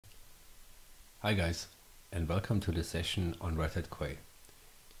Hi guys, and welcome to the session on Red Hat Quay.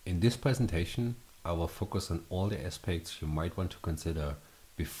 In this presentation, I will focus on all the aspects you might want to consider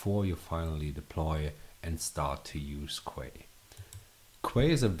before you finally deploy and start to use Quay.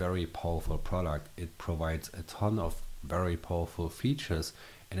 Quay is a very powerful product. It provides a ton of very powerful features,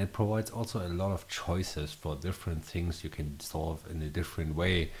 and it provides also a lot of choices for different things you can solve in a different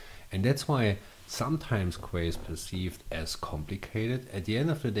way. And that's why sometimes Quay is perceived as complicated. At the end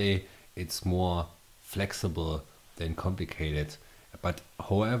of the day, it's more flexible than complicated. But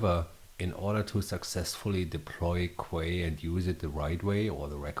however, in order to successfully deploy Quay and use it the right way or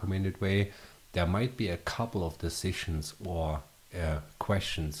the recommended way, there might be a couple of decisions or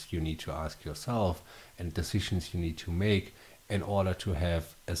questions you need to ask yourself and decisions you need to make in order to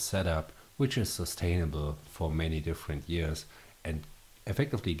have a setup which is sustainable for many different years and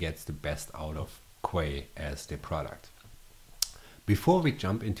effectively gets the best out of Quay as the product. Before we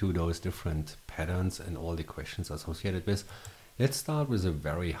jump into those different patterns and all the questions associated with, let's start with a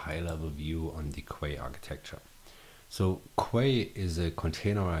very high-level view on the Quay architecture. So Quay is a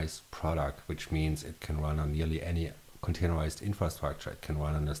containerized product, which means it can run on nearly any containerized infrastructure. It can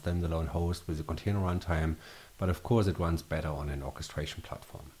run on a standalone host with a container runtime, but of course it runs better on an orchestration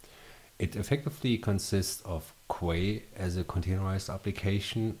platform. It effectively consists of Quay as a containerized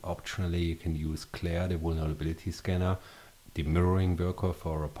application. Optionally, you can use Claire, the vulnerability scanner, the mirroring worker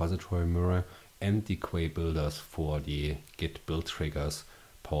for repository mirror, and the Quay builders for the Git build triggers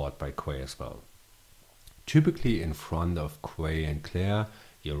powered by Quay as well. Typically in front of Quay and Claire,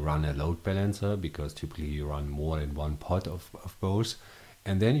 you run a load balancer because typically you run more than one pod of both.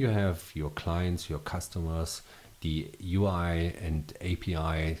 And then you have your clients, your customers, the UI and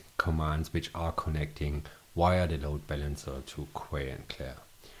API commands which are connecting via the load balancer to Quay and Claire.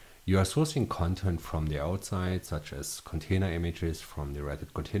 You are sourcing content from the outside, such as container images from the Red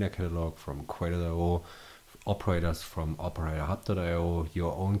Hat Container Catalog, from Quay.io, operators from operatorhub.io,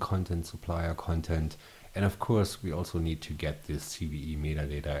 your own content supplier content, and of course we also need to get this CVE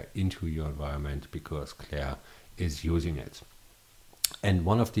metadata into your environment because Claire is using it. And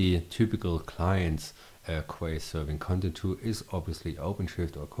one of the typical clients Quay is serving content to is obviously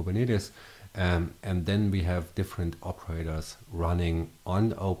OpenShift or Kubernetes. And then we have different operators running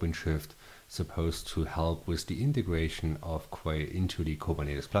on OpenShift supposed to help with the integration of Quay into the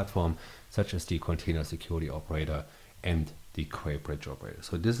Kubernetes platform, such as the container security operator and the Quay bridge operator.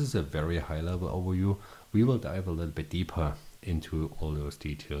 So this is a very high level overview. We will dive a little bit deeper into all those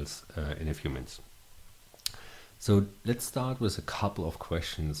details in a few minutes. So let's start with a couple of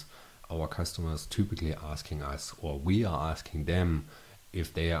questions our customers typically asking us, or we are asking them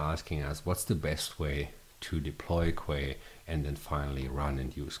if they are asking us what's the best way to deploy Quay and then finally run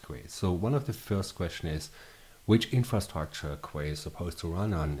and use Quay. So one of the first questions is, which infrastructure Quay is supposed to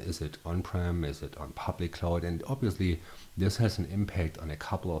run on? Is it on-prem? Is it on public cloud? And obviously this has an impact on a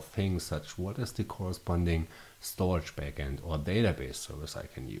couple of things, such what is the corresponding storage backend or database service I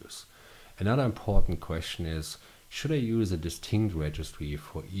can use. Another important question is, should I use a distinct registry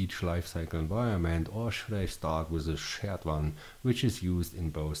for each lifecycle environment, or should I start with a shared one which is used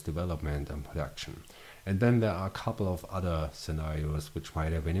in both development and production? And then there are a couple of other scenarios which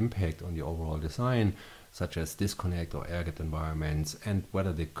might have an impact on the overall design, such as disconnect or airgap environments, and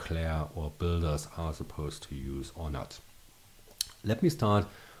whether the Claire or builders are supposed to use or not. Let me start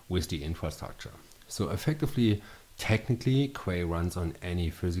with the infrastructure. So effectively, technically, Quay runs on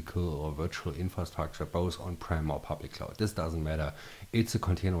any physical or virtual infrastructure, both on-prem or public cloud. This doesn't matter. It's a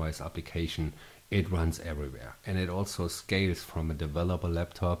containerized application. It runs everywhere. And it also scales from a developer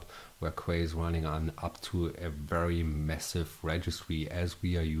laptop where Quay is running on up to a very massive registry as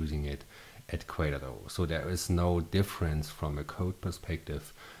we are using it at Quay.io. So there is no difference from a code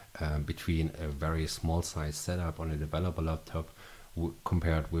perspective between a very small size setup on a developer laptop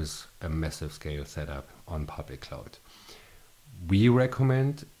compared with a massive scale setup on public cloud. We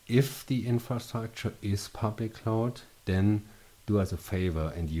recommend, if the infrastructure is public cloud, then do us a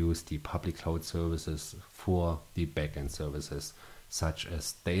favor and use the public cloud services for the backend services, such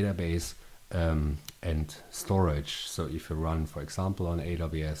as database and storage. So if you run, for example, on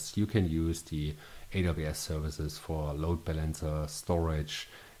AWS, you can use the AWS services for load balancer, storage,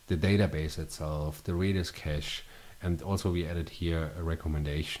 the database itself, the Redis cache. And also we added here a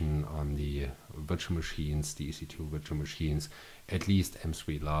recommendation on the virtual machines, the EC2 virtual machines, at least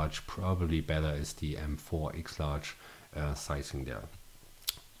M3 large, probably better is the M4 X large sizing there.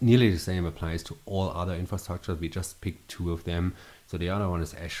 Nearly the same applies to all other infrastructures. We just picked two of them. So the other one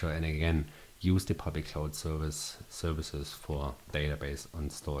is Azure, and again, use the public cloud services for database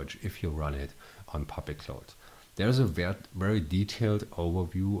and storage if you run it on public cloud. There's a very detailed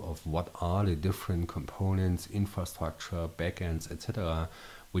overview of what are the different components, infrastructure, backends, etc.,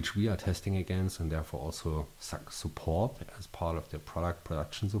 which we are testing against and therefore also support as part of the product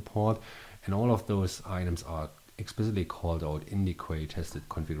production support. And all of those items are explicitly called out in the Quay tested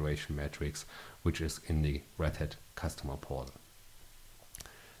configuration matrix, which is in the Red Hat customer portal.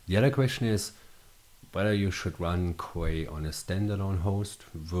 The other question is whether you should run Quay on a standalone host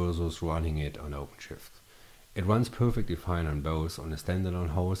versus running it on OpenShift. It runs perfectly fine on both. On a standalone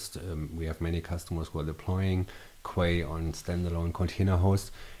host, we have many customers who are deploying Quay on standalone container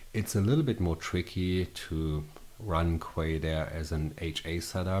hosts. It's a little bit more tricky to run Quay there as an HA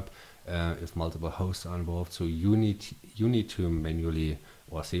setup if multiple hosts are involved. So you need to manually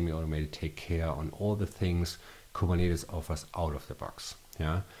or semi-automated take care on all the things Kubernetes offers out of the box.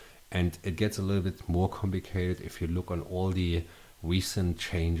 Yeah, and it gets a little bit more complicated if you look on all the recent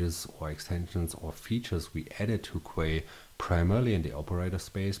changes or extensions or features we added to Quay, primarily in the operator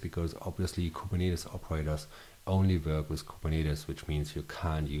space, because obviously Kubernetes operators only work with Kubernetes, which means you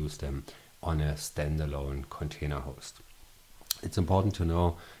can't use them on a standalone container host. It's important to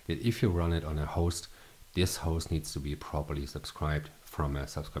know that if you run it on a host, this host needs to be properly subscribed from a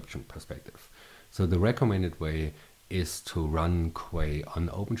subscription perspective. So the recommended way is to run Quay on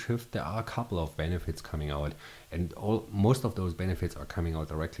OpenShift. There are a couple of benefits coming out, and most of those benefits are coming out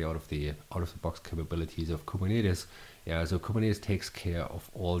directly out of the box capabilities of Kubernetes. Yeah, so Kubernetes takes care of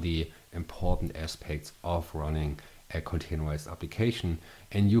all the important aspects of running a containerized application,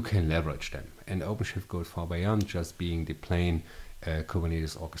 and you can leverage them. And OpenShift goes far beyond just being the plain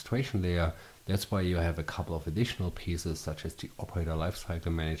Kubernetes orchestration layer. That's why you have a couple of additional pieces such as the operator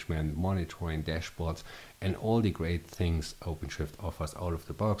lifecycle management, monitoring, dashboards, and all the great things OpenShift offers out of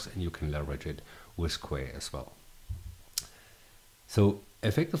the box, and you can leverage it with Quay as well. So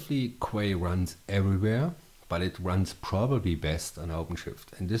effectively, Quay runs everywhere, but it runs probably best on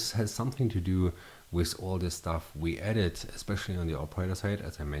OpenShift. And this has something to do with all the stuff we added, especially on the operator side,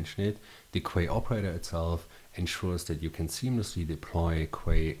 as I mentioned it. The Quay operator itself ensures that you can seamlessly deploy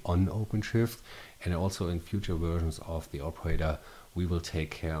Quay on OpenShift, and also in future versions of the operator, we will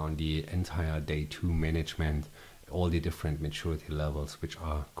take care on the entire day 2 management, all the different maturity levels which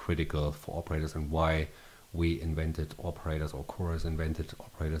are critical for operators, and why we invented operators, or Chorus invented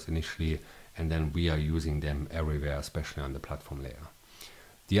operators initially, and then we are using them everywhere, especially on the platform layer.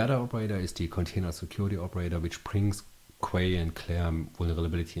 The other operator is the container security operator, which brings Quay and Claire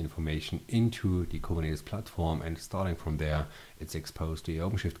vulnerability information into the Kubernetes platform, and starting from there, it's exposed to the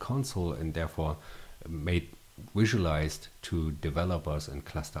OpenShift console and therefore made visualized to developers and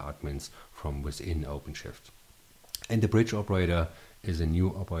cluster admins from within OpenShift. And the bridge operator is a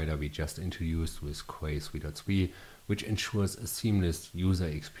new operator we just introduced with Quay 3.3, which ensures a seamless user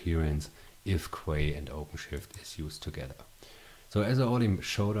experience if Quay and OpenShift is used together. So as I already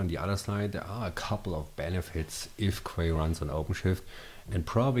showed on the other slide, there are a couple of benefits if Quay runs on OpenShift, and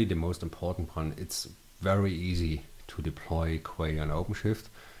probably the most important one, it's very easy to deploy Quay on OpenShift,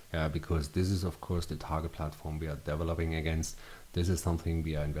 because this is of course the target platform we are developing against. This is something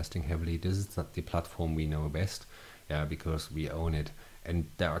we are investing heavily. This is the platform we know best, because we own it. And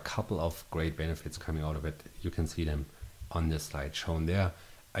there are a couple of great benefits coming out of it. You can see them on this slide shown there.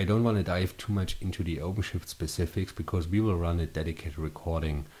 I don't want to dive too much into the OpenShift specifics, because we will run a dedicated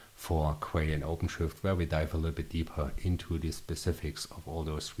recording for Quay and OpenShift where we dive a little bit deeper into the specifics of all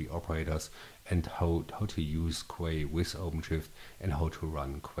those 3 operators and how to use Quay with OpenShift and how to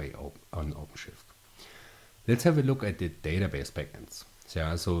run Quay on OpenShift. Let's have a look at the database backends.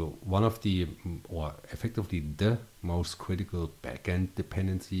 So one of the, or effectively the most critical backend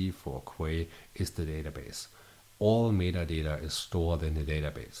dependency for Quay is the database. All metadata is stored in the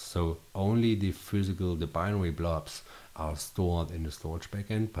database. So only the binary blobs are stored in the storage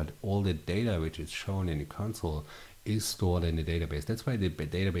backend, but all the data which is shown in the console is stored in the database. That's why the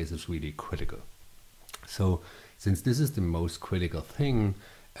database is really critical. So since this is the most critical thing,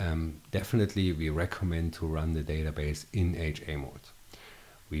 definitely we recommend to run the database in HA mode.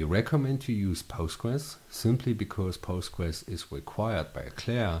 We recommend to use Postgres simply because Postgres is required by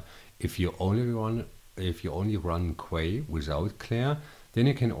Claire. If you only run Quay without Claire, then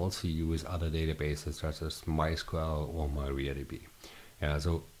you can also use other databases such as MySQL or MariaDB.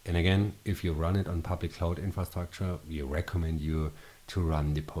 And again, if you run it on public cloud infrastructure, we recommend you to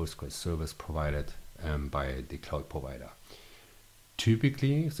run the Postgres service provided by the cloud provider.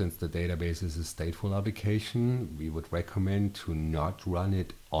 Typically, since the database is a stateful application, we would recommend to not run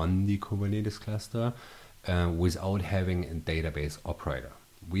it on the Kubernetes cluster without having a database operator.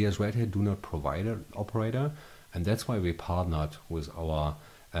 We as Red Hat do not provide an operator, and that's why we partnered with our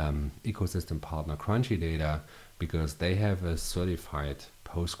ecosystem partner Crunchy Data, because they have a certified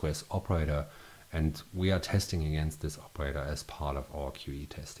Postgres operator, and we are testing against this operator as part of our QE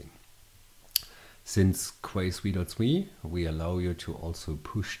testing. Since Quay 3.3, we allow you to also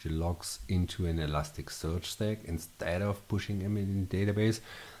push the logs into an Elasticsearch stack instead of pushing them in the database.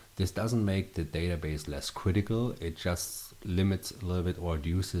 This doesn't make the database less critical, it just limits a little bit or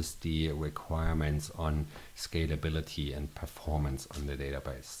reduces the requirements on scalability and performance on the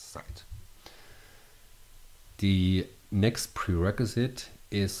database side. The next prerequisite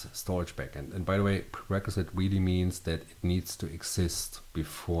is storage backend. And by the way, prerequisite really means that it needs to exist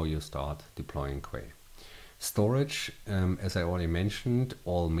before you start deploying Quay. Storage, as I already mentioned,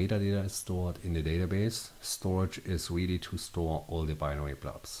 all metadata is stored in the database. Storage is really to store all the binary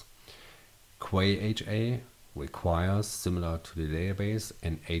blobs. Quay HA requires, similar to the database,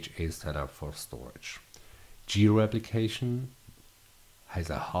 an HA setup for storage. Geo-replication has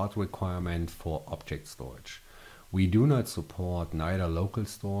a hard requirement for object storage. We do not support neither local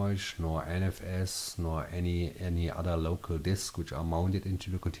storage nor NFS nor any other local disk which are mounted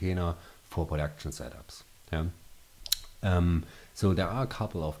into the container for production setups. Yeah. So there are a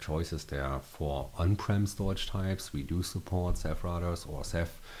couple of choices there for on-prem storage types. We do support Ceph routers or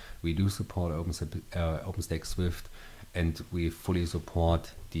Ceph. We do support OpenStack Swift, and we fully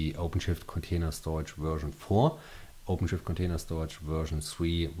support the OpenShift Container Storage version 4. OpenShift Container Storage version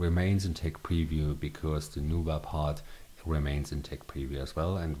 3 remains in tech preview because the Nuba part remains in tech preview as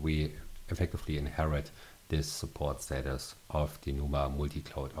well, and we effectively inherit this support status of the Nuba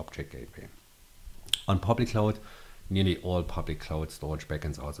multi-cloud object gateway. On public cloud, nearly all public cloud storage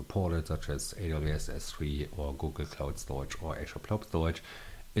backends are supported, such as AWS S3 or Google Cloud Storage or Azure Blob Storage.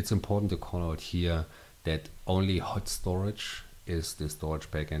 It's important to call out here that only hot storage is the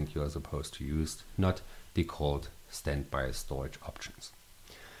storage backend you are supposed to use, not default standby storage options.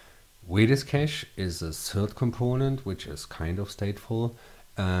 Redis cache is a third component, which is kind of stateful,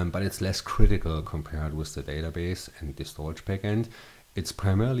 but it's less critical compared with the database and the storage backend. It's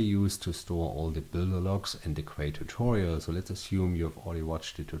primarily used to store all the builder logs and the Quay tutorial. So let's assume you've already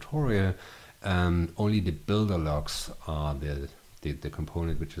watched the tutorial. Only the builder logs are the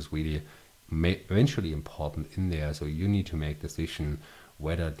component which is really eventually important in there. So you need to make a decision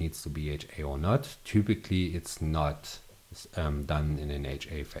whether it needs to be HA or not. Typically, it's not done in an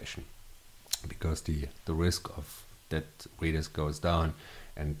HA fashion because the risk of that Redis goes down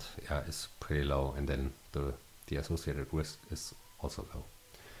and is pretty low, and then the associated risk is also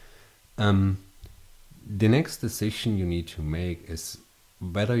low. The next decision you need to make is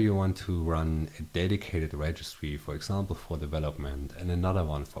whether you want to run a dedicated registry, for example, for development, and another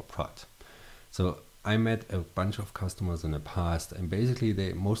one for prod. So I met a bunch of customers in the past, and basically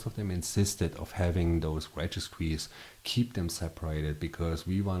most of them insisted of having those registries, keep them separated, because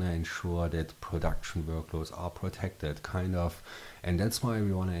we want to ensure that production workloads are protected, kind of, and that's why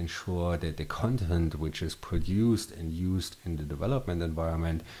we want to ensure that the content which is produced and used in the development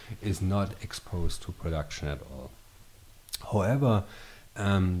environment is not exposed to production at all. However,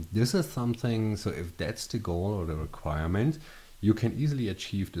 this is something, so if that's the goal or the requirement, you can easily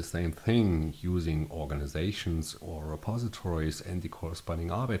achieve the same thing using organizations or repositories and the corresponding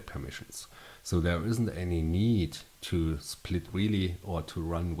RBAC permissions. So there isn't any need to split really or to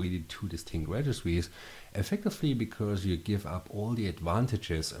run really two distinct registries, effectively because you give up all the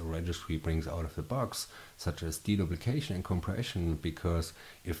advantages a registry brings out of the box, such as deduplication and compression, because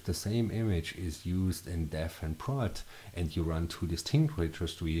if the same image is used in dev and prod and you run two distinct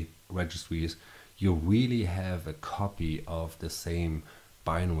registries, you really have a copy of the same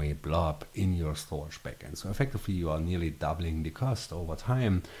binary blob in your storage backend. So effectively you are nearly doubling the cost over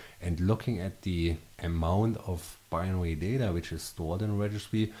time, and looking at the amount of binary data which is stored in a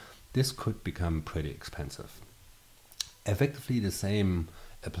registry, this could become pretty expensive. Effectively the same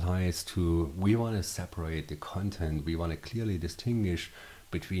applies to, we want to separate the content, we want to clearly distinguish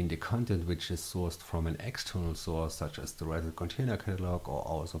between the content which is sourced from an external source, such as the Red Hat Container Catalog or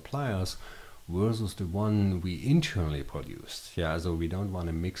our suppliers, versus the one we internally produced. Yeah, so we don't want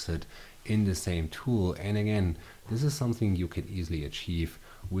to mix it in the same tool. And again, this is something you can easily achieve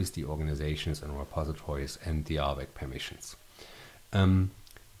with the organizations and repositories and the RBAC permissions.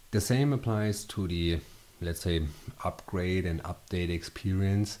 The same applies to the, let's say, upgrade and update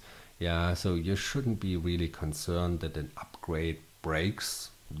experience. Yeah, so you shouldn't be really concerned that an upgrade breaks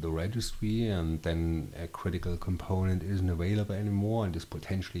the registry and then a critical component isn't available anymore, and this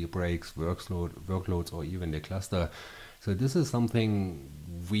potentially breaks workloads or even the cluster. So this is something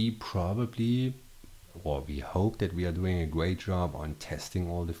we probably or we hope that we are doing a great job on testing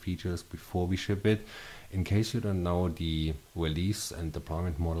all the features before we ship it. In case you don't know, the release and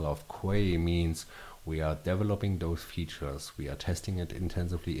deployment model of Quay means we are developing those features, we are testing it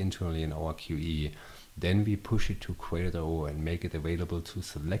intensively internally in our QE, then we push it to Quay.io and make it available to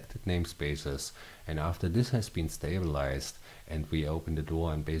selected namespaces. And after this has been stabilized and we open the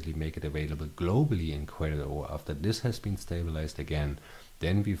door and basically make it available globally in Quay.io, after this has been stabilized again,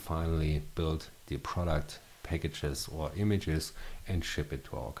 then we finally build the product packages or images and ship it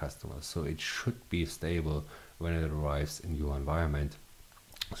to our customers. So it should be stable when it arrives in your environment.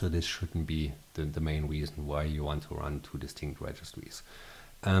 So this shouldn't be the main reason why you want to run two distinct registries.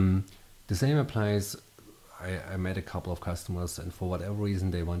 The same applies. I met a couple of customers, and for whatever reason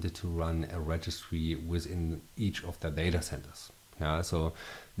they wanted to run a registry within each of their data centers. Yeah, so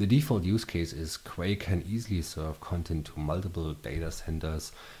the default use case is Quay can easily serve content to multiple data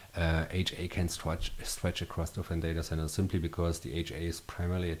centers. HA can stretch across different data centers simply because the HA is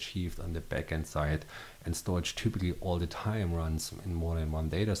primarily achieved on the backend side, and storage typically all the time runs in more than one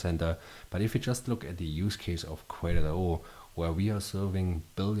data center. But if you just look at the use case of Quay.io, where we are serving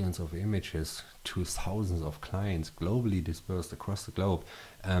billions of images to thousands of clients globally dispersed across the globe,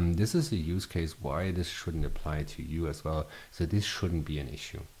 this is a use case why this shouldn't apply to you as well. So this shouldn't be an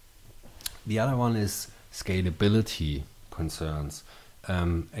issue. The other one is scalability concerns.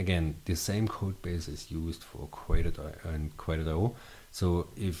 Again, the same code base is used for Quay.io. So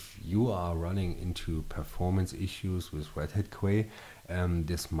if you are running into performance issues with Red Hat Quay,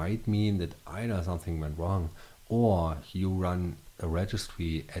 this might mean that either something went wrong, or you run a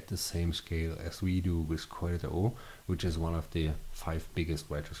registry at the same scale as we do with Quay.io, which is one of the 5 biggest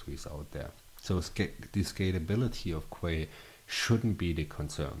registries out there. So the scalability of Quay shouldn't be the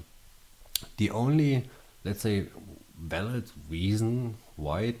concern. The only, let's say, valid reason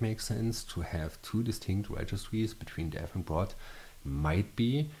why it makes sense to have two distinct registries between dev and prod might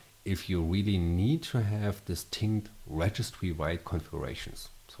be if you really need to have distinct registry-wide configurations.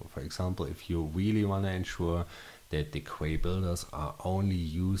 So for example, if you really want to ensure that the Quay builders are only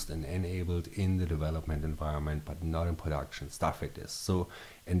used and enabled in the development environment, but not in production, stuff like this. So,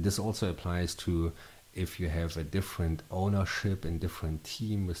 and this also applies to if you have a different ownership and different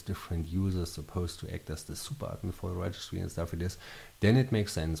team with different users supposed to act as the super admin for the registry and stuff like this, then it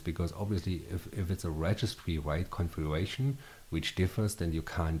makes sense, because obviously if it's a registry-wide configuration which differs, then you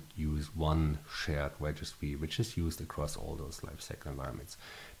can't use one shared registry which is used across all those lifecycle environments.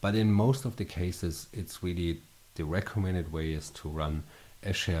 But in most of the cases, it's really the recommended way is to run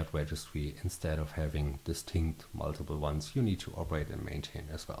a shared registry instead of having distinct multiple ones you need to operate and maintain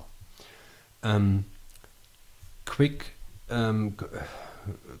as well. Quick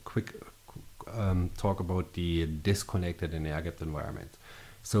talk about the disconnected and air-gapped environment.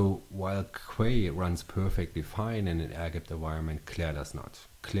 So while Quay runs perfectly fine in an air-gapped environment, Claire does not.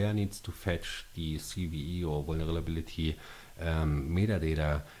 Claire needs to fetch the CVE or vulnerability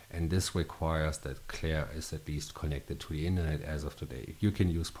metadata, and this requires that Claire is at least connected to the internet as of today. You can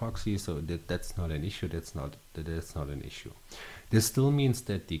use proxy, so that's not an issue. That's not an issue. This still means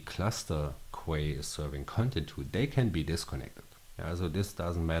that the cluster Quay is serving content to, they can be disconnected. Yeah, so this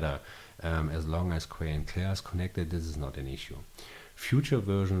doesn't matter as long as Quay and Claire is connected. This is not an issue. Future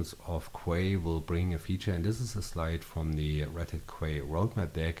versions of Quay will bring a feature, and this is a slide from the Red Hat Quay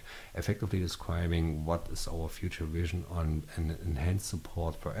roadmap deck, effectively describing what is our future vision on an enhanced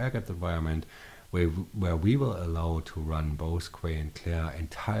support for air-gapped environment, where we will allow to run both Quay and Claire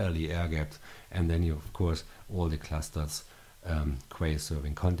entirely air-gapped, and then you, of course, all the clusters Quay is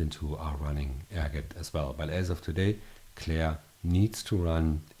serving content to are running air-gapped as well. But as of today, Claire needs to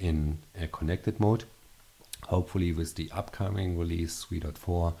run in a connected mode. Hopefully with the upcoming release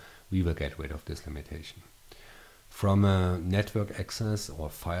 3.4, we will get rid of this limitation. From a network access or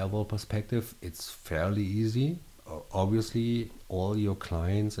firewall perspective, it's fairly easy. Obviously, all your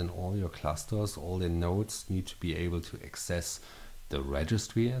clients and all your clusters, all the nodes need to be able to access the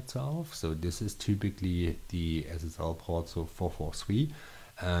registry itself. So this is typically the SSL port, so 443.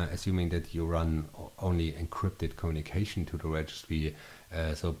 Assuming that you run only encrypted communication to the registry,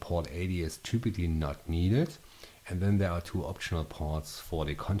 so port 80 is typically not needed. And then there are two optional ports for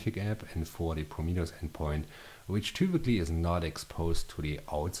the config app and for the Prometheus endpoint, which typically is not exposed to the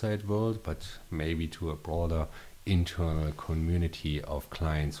outside world, but maybe to a broader internal community of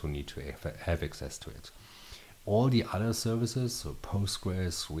clients who need to have access to it. All the other services, so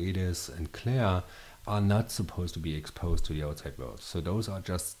Postgres, Redis, and Claire, are not supposed to be exposed to the outside world. So those are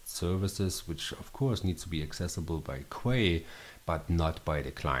just services which of course needs to be accessible by Quay, but not by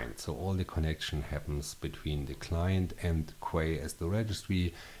the client. So all the connection happens between the client and Quay as the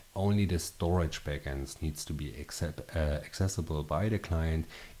registry. Only the storage backends needs to be accessible by the client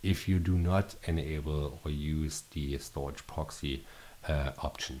if you do not enable or use the storage proxy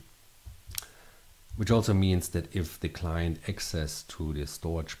option. Which also means that if the client access to the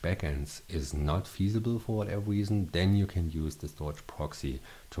storage backends is not feasible for whatever reason, then you can use the storage proxy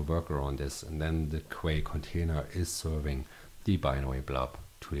to work around this, and then the Quay container is serving the binary blob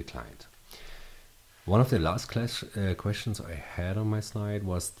to the client. One of the last questions I had on my slide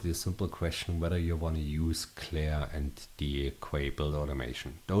was the simple question whether you want to use Claire and the Quay build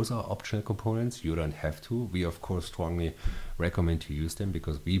automation. Those are optional components. You don't have to. We of course strongly recommend to use them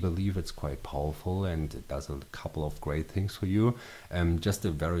because we believe it's quite powerful and it does a couple of great things for you. Just a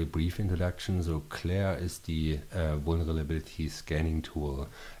very brief introduction. So Claire is the vulnerability scanning tool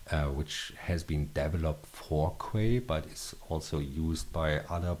which has been developed for Quay, but is also used by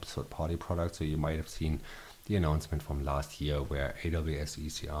other third-party products. So you might have seen the announcement from last year where AWS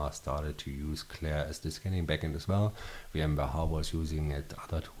ECR started to use Claire as the scanning backend as well. VMware Harbor is using it,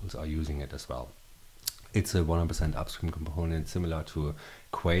 other tools are using it as well. It's a 100% upstream component similar to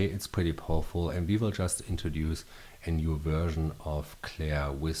Quay. It's pretty powerful, and we will just introduce a new version of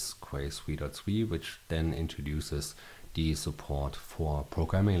Claire with Quay 3.3, which then introduces the support for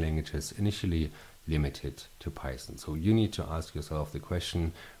programming languages initially limited to Python. So you need to ask yourself the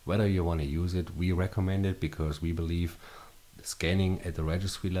question whether you want to use it. We recommend it because we believe scanning at the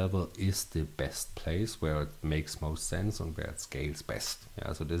registry level is the best place where it makes most sense and where it scales best.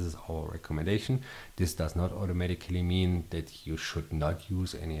 Yeah, so this is our recommendation. This does not automatically mean that you should not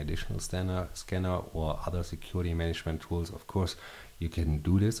use any additional scanner or other security management tools. Of course, you can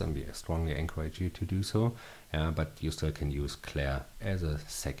do this, and we strongly encourage you to do so, but you still can use Claire as a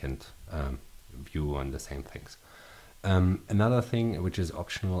second view on the same things. Another thing which is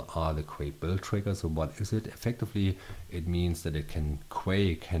optional are the Quay build triggers. So what is it? Effectively, it means that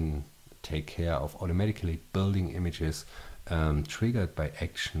Quay can take care of automatically building images triggered by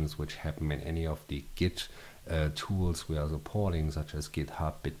actions which happen in any of the Git tools we are supporting, such as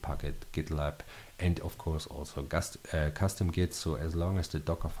GitHub, Bitbucket, GitLab, and of course also custom Git. So as long as the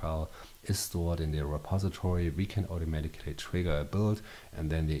Docker file is stored in the repository, we can automatically trigger a build, and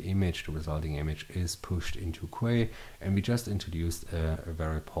then the resulting image is pushed into Quay. And we just introduced a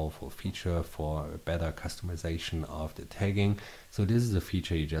very powerful feature for better customization of the tagging. So this is a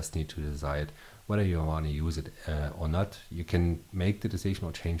feature you just need to decide whether you want to use it or not. You can make the decision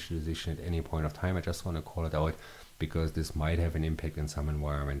or change the decision at any point of time. I just want to call it out because this might have an impact in some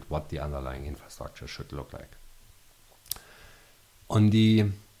environment what the underlying infrastructure should look like. On the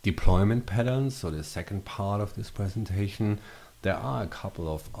deployment patterns, so the second part of this presentation, there are a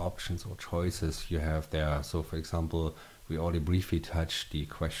couple of options or choices you have there. So for example, we already briefly touched the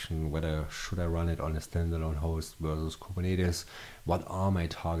question whether should I run it on a standalone host versus Kubernetes. What are my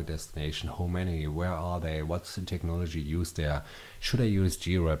target destination? How many? Where are they? What's the technology used there? Should I use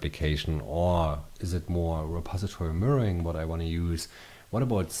geo-replication, or is it more repository mirroring what I want to use? What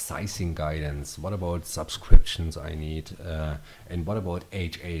about sizing guidance? What about subscriptions I need? And what about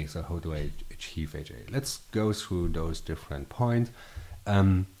HA? So how do I achieve HA? Let's go through those different points.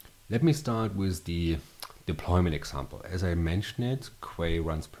 Let me start with the deployment example. As I mentioned it, Quay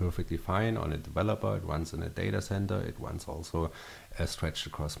runs perfectly fine on a developer, it runs in a data center, it runs also stretched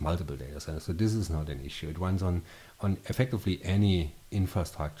across multiple data centers. So this is not an issue. It runs on effectively any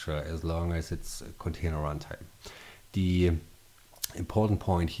infrastructure as long as it's container runtime. The important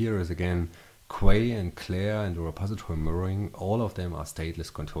point here is again, Quay and Claire and the repository mirroring, all of them are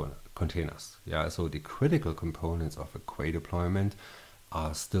stateless containers. Yeah, so the critical components of a Quay deployment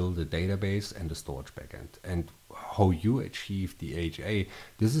are still the database and the storage backend. And how you achieve the HA,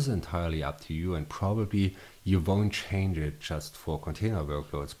 this is entirely up to you, and probably you won't change it just for container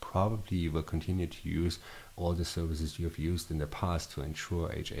workloads. Probably you will continue to use all the services you have used in the past to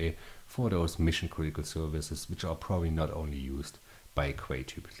ensure HA for those mission critical services, which are probably not only used by Quay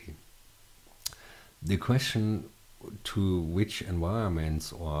typically. The question to which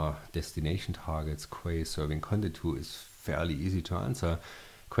environments or destination targets Quay is serving content to is fairly easy to answer.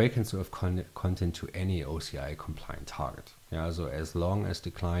 Quay can serve content to any OCI compliant target. Yeah, so as long as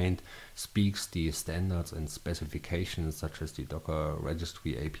the client speaks the standards and specifications such as the Docker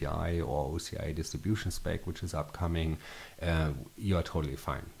registry API or OCI distribution spec, which is upcoming, you are totally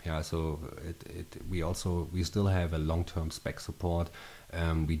fine. Yeah, so we still have a long-term spec support.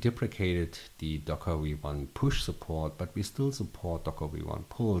 We deprecated the Docker v1 push support, but we still support Docker v1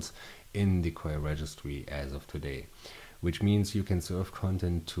 pulls in the Quay registry as of today, which means you can serve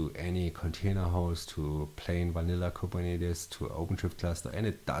content to any container host, to plain vanilla Kubernetes, to OpenShift cluster, and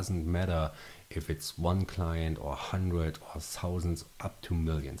it doesn't matter if it's one client or 100 or thousands up to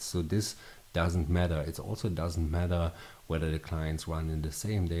millions. So this doesn't matter. It also doesn't matter whether the clients run in the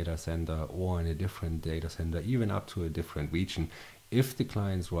same data center or in a different data center, even up to a different region. If the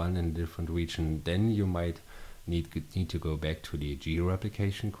clients run in a different region, then you might need to go back to the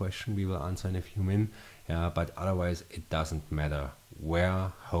geo-replication question we will answer in a few minutes. Yeah, but otherwise it doesn't matter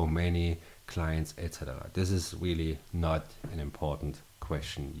where, how many clients, etc. This is really not an important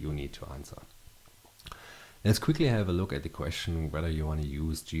question you need to answer. Let's quickly have a look at the question whether you want to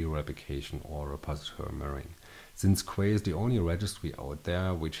use geo-replication or repository mirroring. Since Quay is the only registry out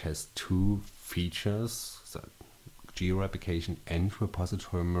there which has two features, so geo-replication and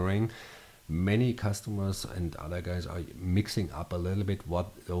repository mirroring, many customers and other guys are mixing up a little bit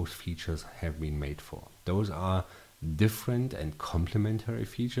what those features have been made for. Those are different and complementary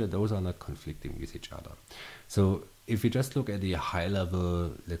features. Those are not conflicting with each other. So if you just look at the high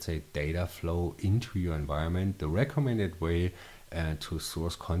level, let's say, data flow into your environment, the recommended way to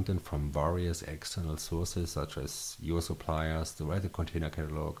source content from various external sources such as your suppliers, the Red Hat Container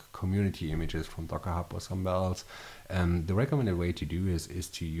Catalog, community images from Docker Hub or somewhere else, the recommended way to do is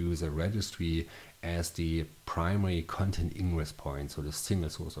to use a registry as the primary content ingress point, so the single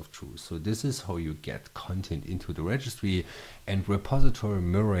source of truth. So this is how you get content into the registry, and repository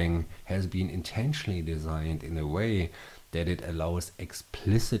mirroring has been intentionally designed in a way that it allows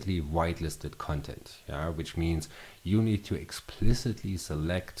explicitly whitelisted content, yeah, which means you need to explicitly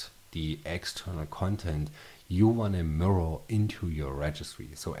select the external content you want to mirror into your registry.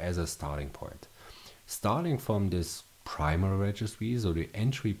 So as a starting point, starting from this primary registry, so the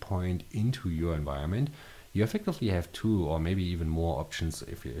entry point into your environment, you effectively have two or maybe even more options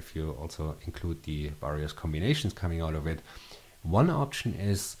if you also include the various combinations coming out of it. One option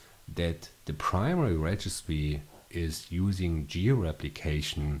is that the primary registry is using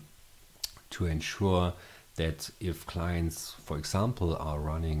geo-replication to ensure that if clients, for example, are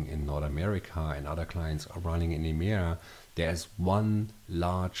running in North America and other clients are running in EMEA, there's one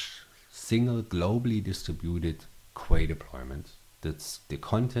large single globally distributed Quay deployment. That's the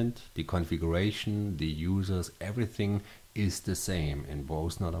content, the configuration, the users, everything is the same in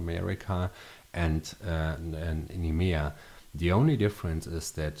both North America and in EMEA. The only difference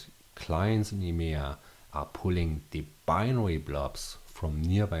is that clients in EMEA are pulling the binary blobs from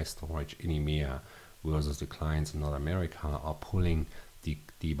nearby storage in EMEA, versus the clients in North America are pulling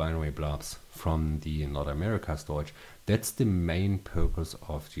the binary blobs from the North America storage. That's the main purpose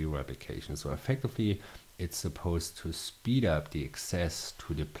of geo-replication. So effectively, it's supposed to speed up the access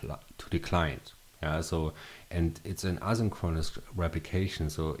to the client. Yeah, so, and it's an asynchronous replication.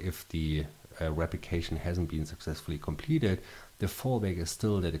 So if the replication hasn't been successfully completed, the fallback is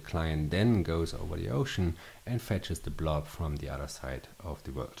still that the client then goes over the ocean and fetches the blob from the other side of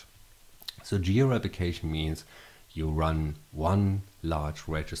the world. So geo-replication means you run one large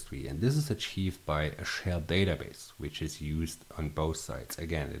registry, and this is achieved by a shared database, which is used on both sides.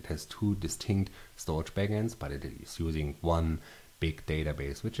 Again, it has two distinct storage backends, but it is using one big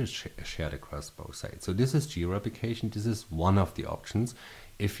database, which is shared across both sides. So this is geo-replication. This is one of the options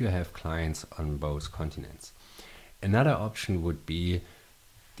if you have clients on both continents. Another option would be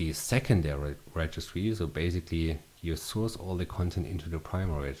the secondary registry. So basically, you source all the content into the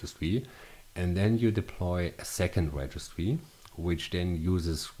primary registry, and then you deploy a second registry, which then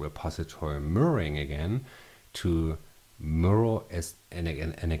uses repository mirroring again to mirror an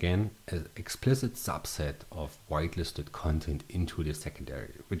explicit subset of whitelisted content into the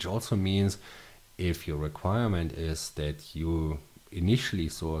secondary, which also means if your requirement is that you initially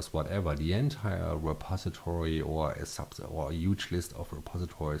source whatever, the entire repository or a subset or a huge list of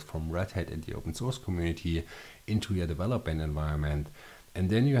repositories from Red Hat and the open source community into your development environment, and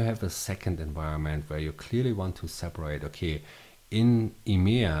then you have a second environment where you clearly want to separate, okay, in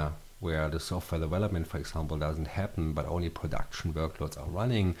EMEA, where the software development, for example, doesn't happen, but only production workloads are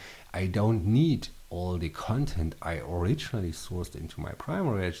running, I don't need all the content I originally sourced into my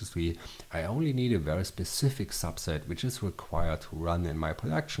primary registry, I only need a very specific subset which is required to run in my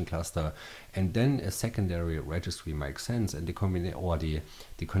production cluster, and then a secondary registry makes sense, and the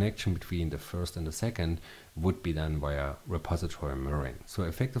connection between the first and the second would be done via repository mirroring. So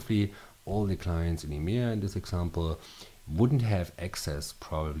effectively, all the clients in EMEA in this example wouldn't have access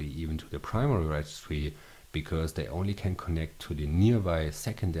probably even to the primary registry, because they only can connect to the nearby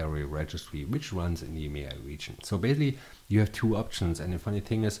secondary registry which runs in the EMEA region. So basically you have two options, and the funny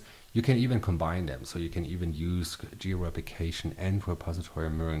thing is you can even combine them. So you can even use geo-replication and repository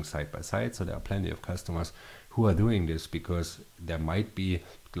mirroring side by side. So there are plenty of customers who are doing this, because there might be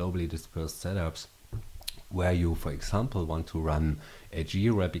globally dispersed setups where you, for example, want to run a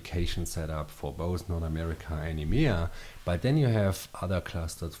geo-replication setup for both North America and EMEA, but then you have other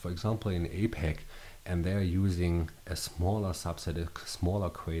clusters, for example in APAC, and they're using a smaller subset, a smaller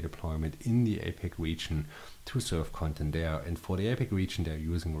Quay deployment in the APAC region to serve content there. And for the APAC region, they're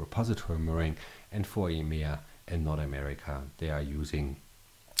using repository mirroring, and for EMEA and North America, they are using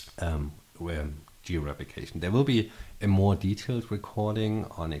geo-replication. There will be a more detailed recording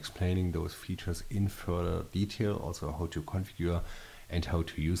on explaining those features in further detail, also how to configure and how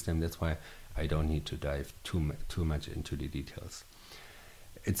to use them. That's why I don't need to dive too much into the details.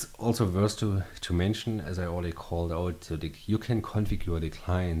 It's also worth to mention, as I already called out, so that you can configure the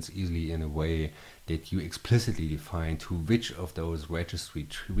clients easily in a way that you explicitly define to which of those registry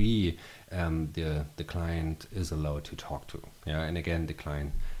tree the client is allowed to talk to. Yeah, and again, the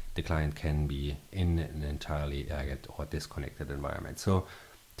client can be in an entirely aired or disconnected environment. So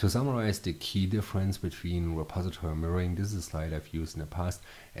to summarize the key difference between repository mirroring, this is a slide I've used in the past,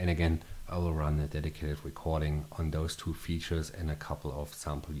 and again, I will run a dedicated recording on those two features and a couple of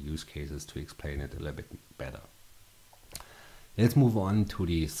sample use cases to explain it a little bit better. Let's move on to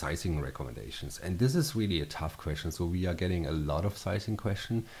the sizing recommendations. And this is really a tough question. So we are getting a lot of sizing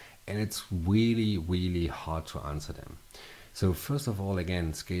questions, and it's really, really hard to answer them. So first of all,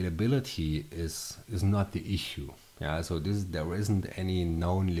 again, scalability is not the issue. Yeah, so there isn't any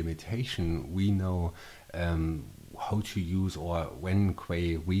known limitation. We know how to use or when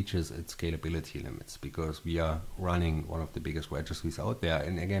Quay reaches its scalability limits, because we are running one of the biggest registries out there.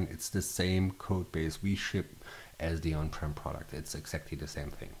 And again, it's the same code base we ship as the on-prem product. It's exactly the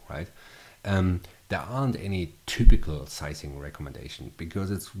same thing, right? There aren't any typical sizing recommendation, because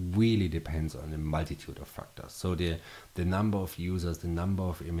it really depends on a multitude of factors. So the number of users, the number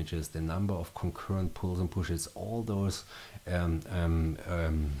of images, the number of concurrent pulls and pushes, all those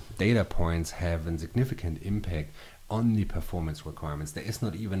data points have a significant impact on the performance requirements. There is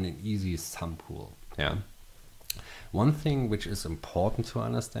not even an easy sum pool. Yeah. One thing which is important to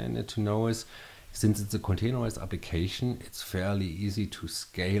understand and to know is, since it's a containerized application, it's fairly easy to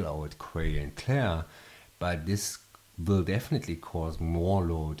scale out Quay and Claire, but this will definitely cause more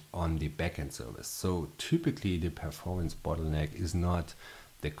load on the backend service. So typically the performance bottleneck is not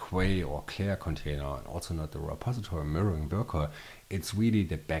the Quay or Claire container, and also not the repository mirroring worker. It's really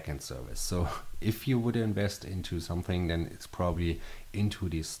the backend service. So if you would invest into something, then it's probably into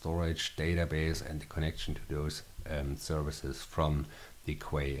the storage database and the connection to those services from the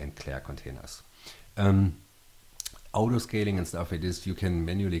Quay and Claire containers. Auto scaling and stuff like this, you can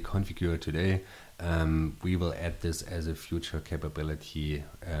manually configure today. We will add this as a future capability,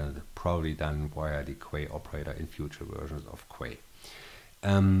 probably done via the Quay operator in future versions of Quay.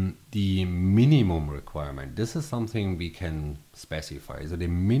 The minimum requirement, this is something we can specify. So the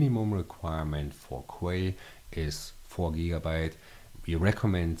minimum requirement for Quay is 4 GB. We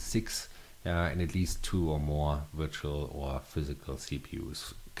recommend 6 and at least 2 or more virtual or physical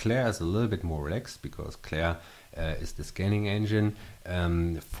CPUs. Claire is a little bit more relaxed, because Claire is the scanning engine.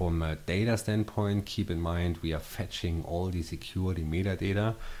 From a data standpoint, keep in mind we are fetching all the security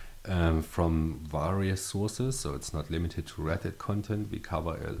metadata from various sources, so it's not limited to Red Hat content. We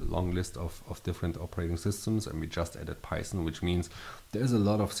cover a long list of different operating systems, and we just added Python, which means there's a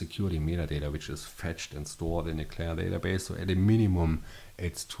lot of security metadata which is fetched and stored in the Claire database. So at a minimum,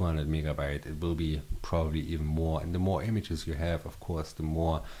 it's 200 megabyte. It will be probably even more, and the more images you have, of course, the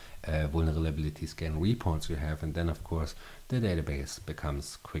more vulnerability scan reports you have, and then of course the database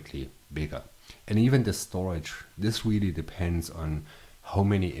becomes quickly bigger. And even the storage, this really depends on how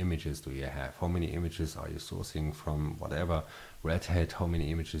many images do you have? How many images are you sourcing from whatever Red Hat? How many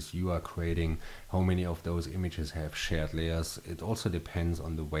images you are creating? How many of those images have shared layers? It also depends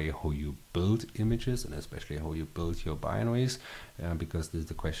on the way how you build images, and especially how you build your binaries, because this is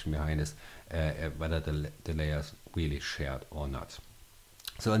the question behind this, whether the layers really shared or not.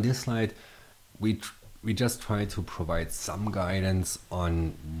 So on this slide, we just try to provide some guidance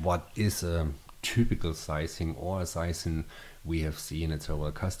on what is a typical sizing or a sizing we have seen at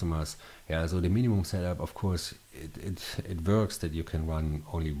several customers. Yeah, so the minimum setup, of course, it works that you can run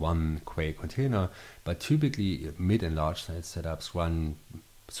only one Quay container, but typically mid and large size setups run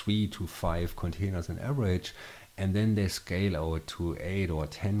 3 to 5 containers on average, and then they scale out to 8 or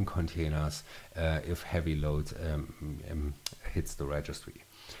 10 containers if heavy load hits the registry.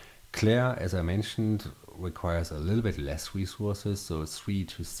 Claire, as I mentioned, requires a little bit less resources, so 3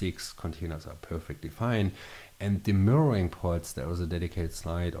 to 6 containers are perfectly fine. And the mirroring pods, there was a dedicated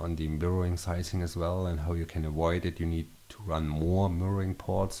slide on the mirroring sizing as well and how you can avoid it. You need to run more mirroring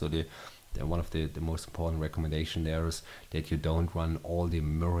pods. So one of the most important recommendation there is that you don't run all the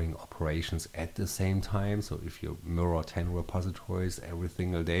mirroring operations at the same time. So if you mirror 10 repositories every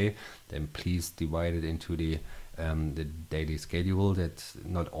single day, then please divide it into the daily schedule, that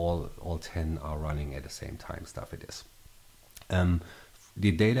not all 10 are running at the same time. Stuff it is.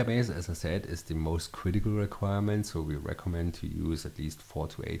 The database, as I said, is the most critical requirement, so we recommend to use at least 4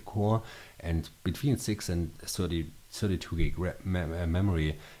 to 8 core and between 6 and 32 gig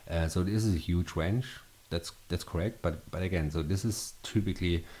memory. So this is a huge range. That's correct, but again, so this is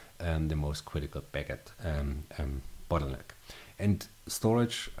typically the most critical backend bottleneck. And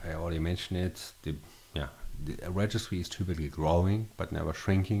storage, I already mentioned it. The registry is typically growing but never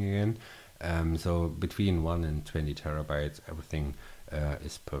shrinking again. So between 1 and 20 terabytes, everything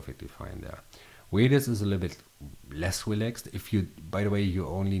is perfectly fine there. Redis is a little bit less relaxed. If you, by the way, you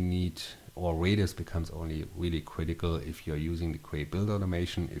only need, or Redis becomes only really critical if you're using the Quay build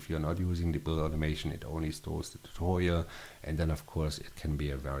automation. If you're not using the build automation, it only stores the tutorial, and then of course it can be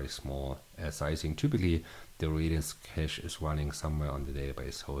a very small sizing. Typically the Redis cache is running somewhere on the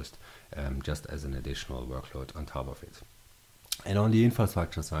database host, just as an additional workload on top of it. And on the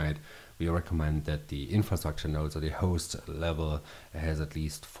infrastructure side, we recommend that the infrastructure node, so the host level, has at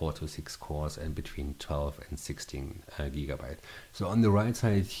least 4 to 6 cores and between 12 and 16 gigabyte. So on the right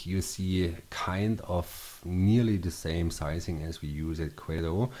side, you see kind of nearly the same sizing as we use at Quay,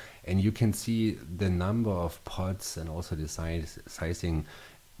 and you can see the number of pods and also the sizing,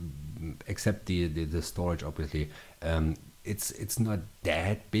 except the storage, obviously. It's not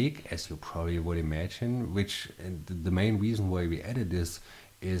that big as you probably would imagine, which the main reason why we added this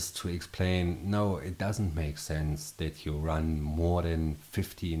is to explain, no, it doesn't make sense that you run more than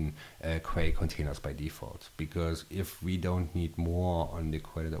 15 Quay containers by default, because if we don't need more on the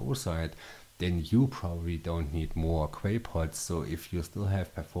Quay side, then you probably don't need more Quay pods. So if you still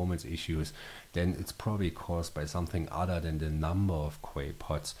have performance issues, then it's probably caused by something other than the number of Quay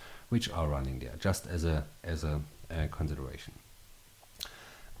pods which are running there, just as a consideration.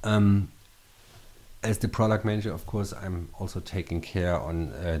 As the product manager, of course, I'm also taking care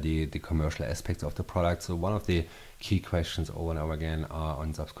on the commercial aspects of the product. So one of the key questions over and over again are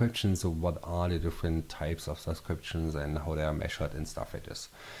on subscriptions. So what are the different types of subscriptions and how they are measured and stuff like this.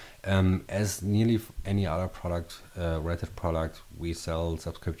 As nearly any other product, Red Hat product, we sell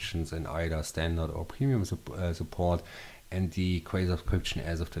subscriptions in either standard or premium support. And the Quay subscription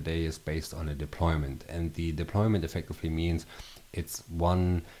as of today is based on a deployment. And the deployment effectively means it's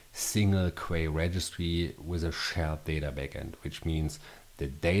one single Quay registry with a shared data backend, which means the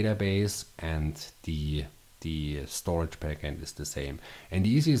database and the storage backend is the same. And the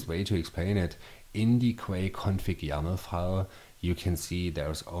easiest way to explain it, in the Quay config YAML file, you can see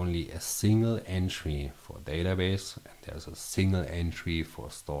there's only a single entry for database and there's a single entry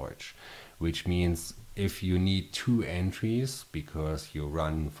for storage, which means if you need 2 entries because you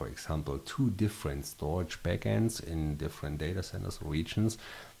run, for example, 2 different storage backends in different data centers or regions,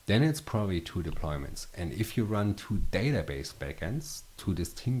 then it's probably 2 deployments. And if you run 2 database backends, 2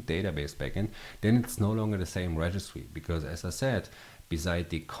 distinct database backends, then it's no longer the same registry, because as I said, beside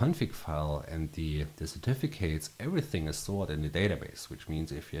the config file and the certificates, everything is stored in the database, which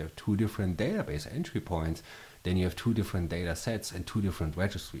means if you have 2 different database entry points, then you have 2 different data sets and 2 different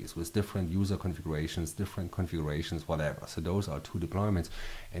registries with different user configurations, whatever. So those are 2 deployments,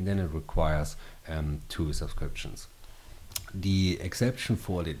 and then it requires 2 subscriptions. The exception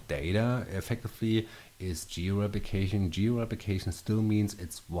for the data effectively is geo-replication. Geo-replication still means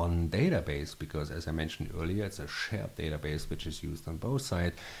it's one database, because as I mentioned earlier, it's a shared database which is used on both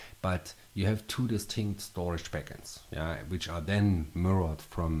sides, but you have 2 distinct storage backends, which are then mirrored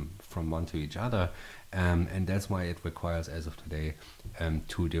from one to each other. And that's why it requires, as of today,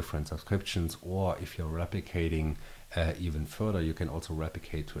 2 different subscriptions. Or if you're replicating even further, you can also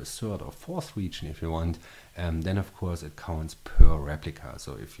replicate to a 3rd or 4th region if you want. Then of course it counts per replica.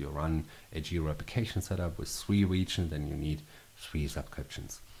 So if you run a geo-replication setup with 3 regions, then you need 3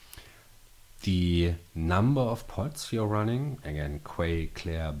 subscriptions. The number of pods you're running, again, Quay,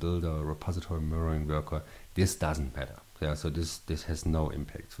 Claire, Builder, Repository, Mirroring, Worker, this doesn't matter. Yeah, so this has no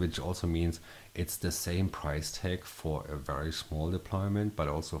impact, which also means it's the same price tag for a very small deployment, but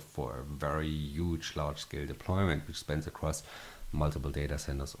also for a very huge, large-scale deployment, which spans across multiple data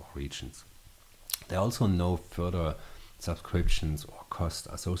centers or regions. There are also no further subscriptions or costs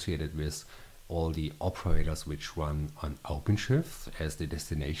associated with all the operators which run on OpenShift as the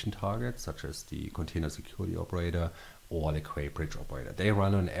destination target, such as the container security operator or the Quay bridge operator. They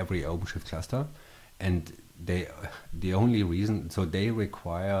run on every OpenShift cluster, and the only reason, so they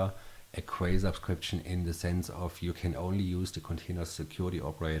require a Quay subscription in the sense of you can only use the container security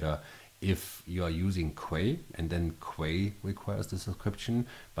operator if you are using Quay, and then Quay requires the subscription,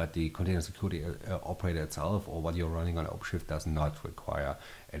 but the container security operator itself or what you're running on OpenShift does not require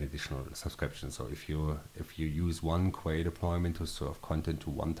an additional subscription. So if you use one Quay deployment to serve content to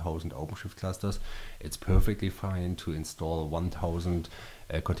 1,000 OpenShift clusters, it's perfectly fine to install 1,000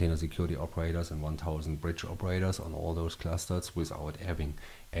 container security operators and 1,000 bridge operators on all those clusters without having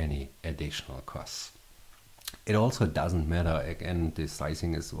any additional costs. It also doesn't matter, again, the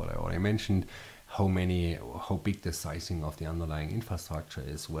sizing is what I already mentioned, how big the sizing of the underlying infrastructure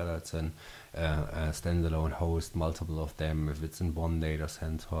is, whether it's a standalone host, multiple of them, if it's in one data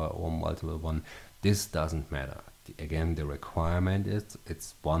center or multiple one, this doesn't matter. Again, the requirement is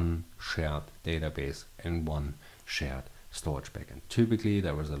it's one shared database and one shared storage backend. Typically,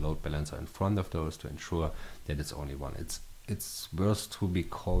 there is a load balancer in front of those to ensure that it's only one. It's worth to be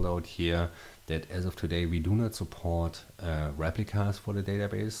called out here that as of today, we do not support replicas for the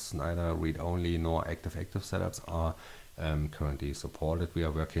database. Neither read-only nor active-active setups are currently supported. We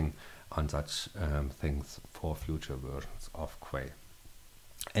are working on such things for future versions of Quay.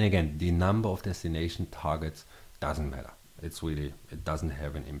 And again, the number of destination targets doesn't matter. It doesn't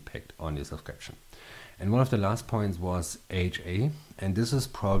have an impact on the subscription. And one of the last points was HA, and this is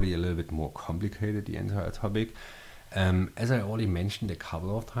probably a little bit more complicated, the entire topic. As I already mentioned a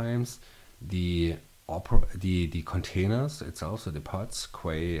couple of times, the containers itself, so the pods,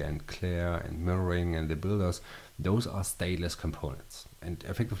 Quay and Claire and Mirroring and the builders, those are stateless components. And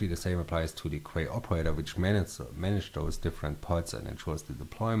effectively the same applies to the Quay operator, which manage those different pods and ensures the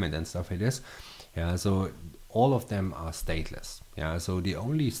deployment and stuff like this. Yeah, so all of them are stateless. Yeah, so the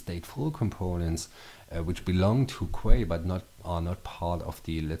only stateful components which belong to Quay but are not part of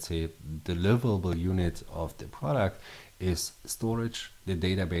the, let's say, deliverable unit of the product is storage, the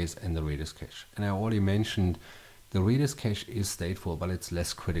database, and the Redis cache. And I already mentioned the Redis cache is stateful, but it's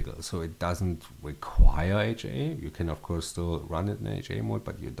less critical, so it doesn't require HA. You can of course still run it in HA mode,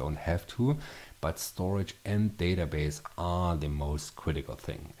 but you don't have to. But storage and database are the most critical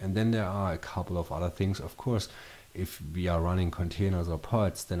thing. And then there are a couple of other things, of course. If we are running containers or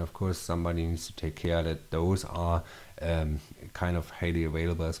pods, then of course somebody needs to take care that those are kind of highly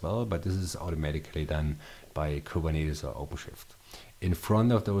available as well, but this is automatically done by Kubernetes or OpenShift. In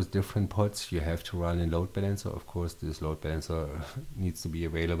front of those different pods, you have to run a load balancer. Of course, this load balancer needs to be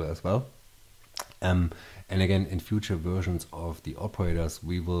available as well. And again, in future versions of the operators,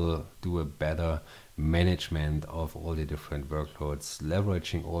 we will do a better management of all the different workloads,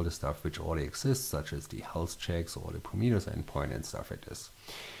 leveraging all the stuff which already exists, such as the health checks or the Prometheus endpoint and stuff like this.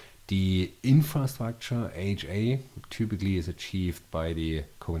 The infrastructure, HA, typically is achieved by the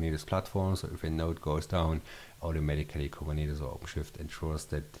Kubernetes platform. So if a node goes down, automatically Kubernetes or OpenShift ensures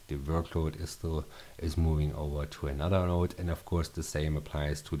that the workload is moving over to another node. And of course, the same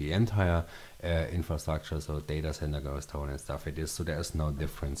applies to the entire infrastructure. So data center goes down and stuff like this. So there is no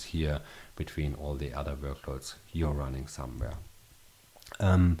difference here between all the other workloads you're running somewhere.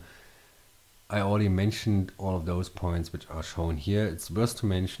 I already mentioned all of those points which are shown here. It's worth to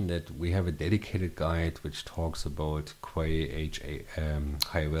mention that we have a dedicated guide which talks about Quay HA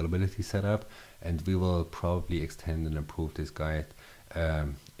high availability setup, and we will probably extend and improve this guide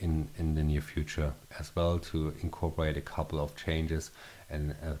in the near future as well to incorporate a couple of changes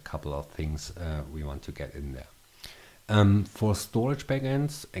and a couple of things we want to get in there. For storage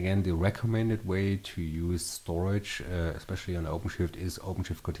backends, again, the recommended way to use storage, especially on OpenShift, is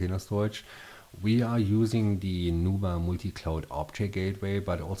OpenShift Container Storage. We are using the Nuba multi-cloud object gateway,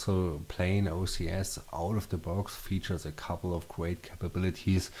 but also plain OCS out of the box features a couple of great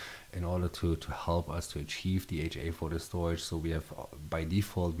capabilities in order to help us to achieve the HA for the storage. So we have, by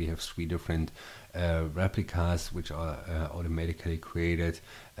default, we have 3 different replicas which are automatically created.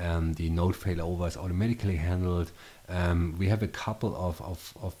 The node failover is automatically handled. We have a couple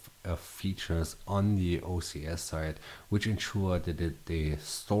of features on the OCS side which ensure that the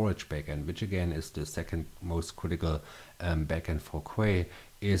storage backend, which again is the second most critical backend for Quay,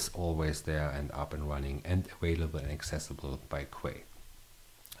 is always there and up and running and available and accessible by Quay.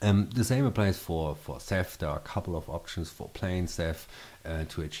 The same applies for Ceph. There are a couple of options for plain Ceph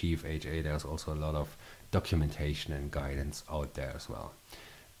to achieve HA. There's also a lot of documentation and guidance out there as well.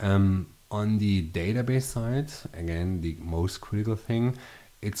 On the database side, again, the most critical thing,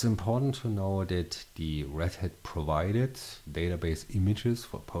 it's important to know that the Red Hat provided database images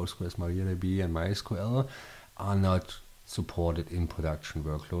for Postgres, MariaDB, and MySQL are not supported in production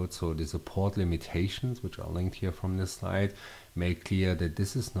workloads. So the support limitations, which are linked here from this slide, make clear that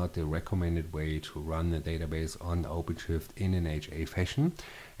this is not the recommended way to run a database on OpenShift in an HA fashion.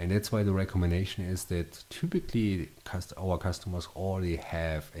 And that's why the recommendation is that typically our customers already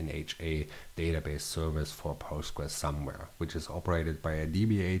have an HA database service for Postgres somewhere, which is operated by a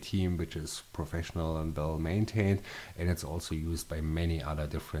DBA team, which is professional and well maintained. And it's also used by many other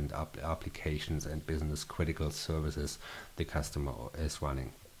different applications and business critical services the customer is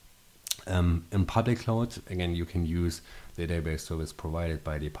running. In public cloud, again, you can use the database service provided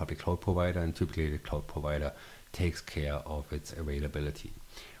by the public cloud provider, and typically the cloud provider takes care of its availability.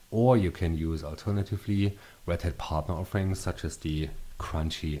 Or you can use, alternatively, Red Hat partner offerings such as the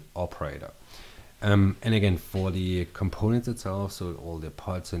Crunchy operator. And again, for the components itself, so all the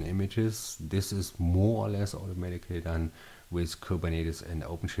parts and images, this is more or less automatically done with Kubernetes and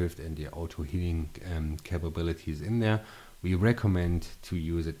OpenShift and the auto healing capabilities in there. We recommend to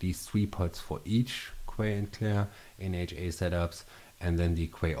use at least 3 pods for each Quay and Claire in HA setups, and then the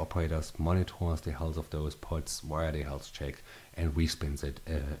Quay operators monitors the health of those pods via the health check and respins it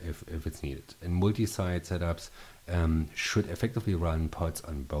if it's needed. And multi-site setups should effectively run pods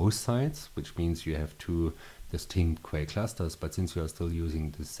on both sides, which means you have 2 distinct Quay clusters, but since you are still using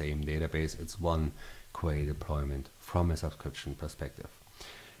the same database, it's one Quay deployment from a subscription perspective.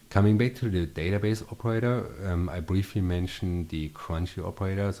 Coming back to the database operator, I briefly mentioned the Crunchy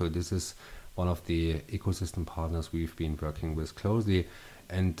operator. So this is one of the ecosystem partners we've been working with closely.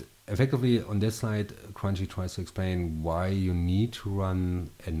 And effectively on this slide, Crunchy tries to explain why you need to run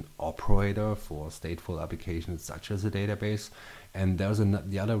an operator for stateful applications such as a database. And there's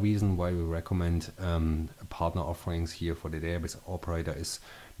the other reason why we recommend partner offerings here for the database operator is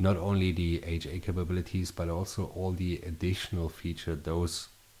not only the HA capabilities, but also all the additional features those,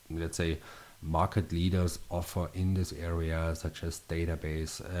 let's say, market leaders offer in this area, such as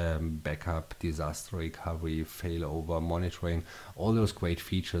database, backup, disaster recovery, failover, monitoring, all those great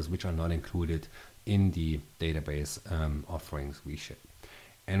features which are not included in the database offerings we ship.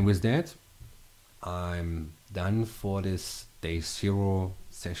 And with that, I'm done for this day 0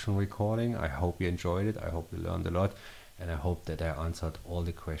 session recording. I hope you enjoyed it. I hope you learned a lot. And I hope that I answered all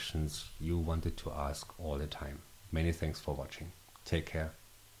the questions you wanted to ask all the time. Many thanks for watching. Take care.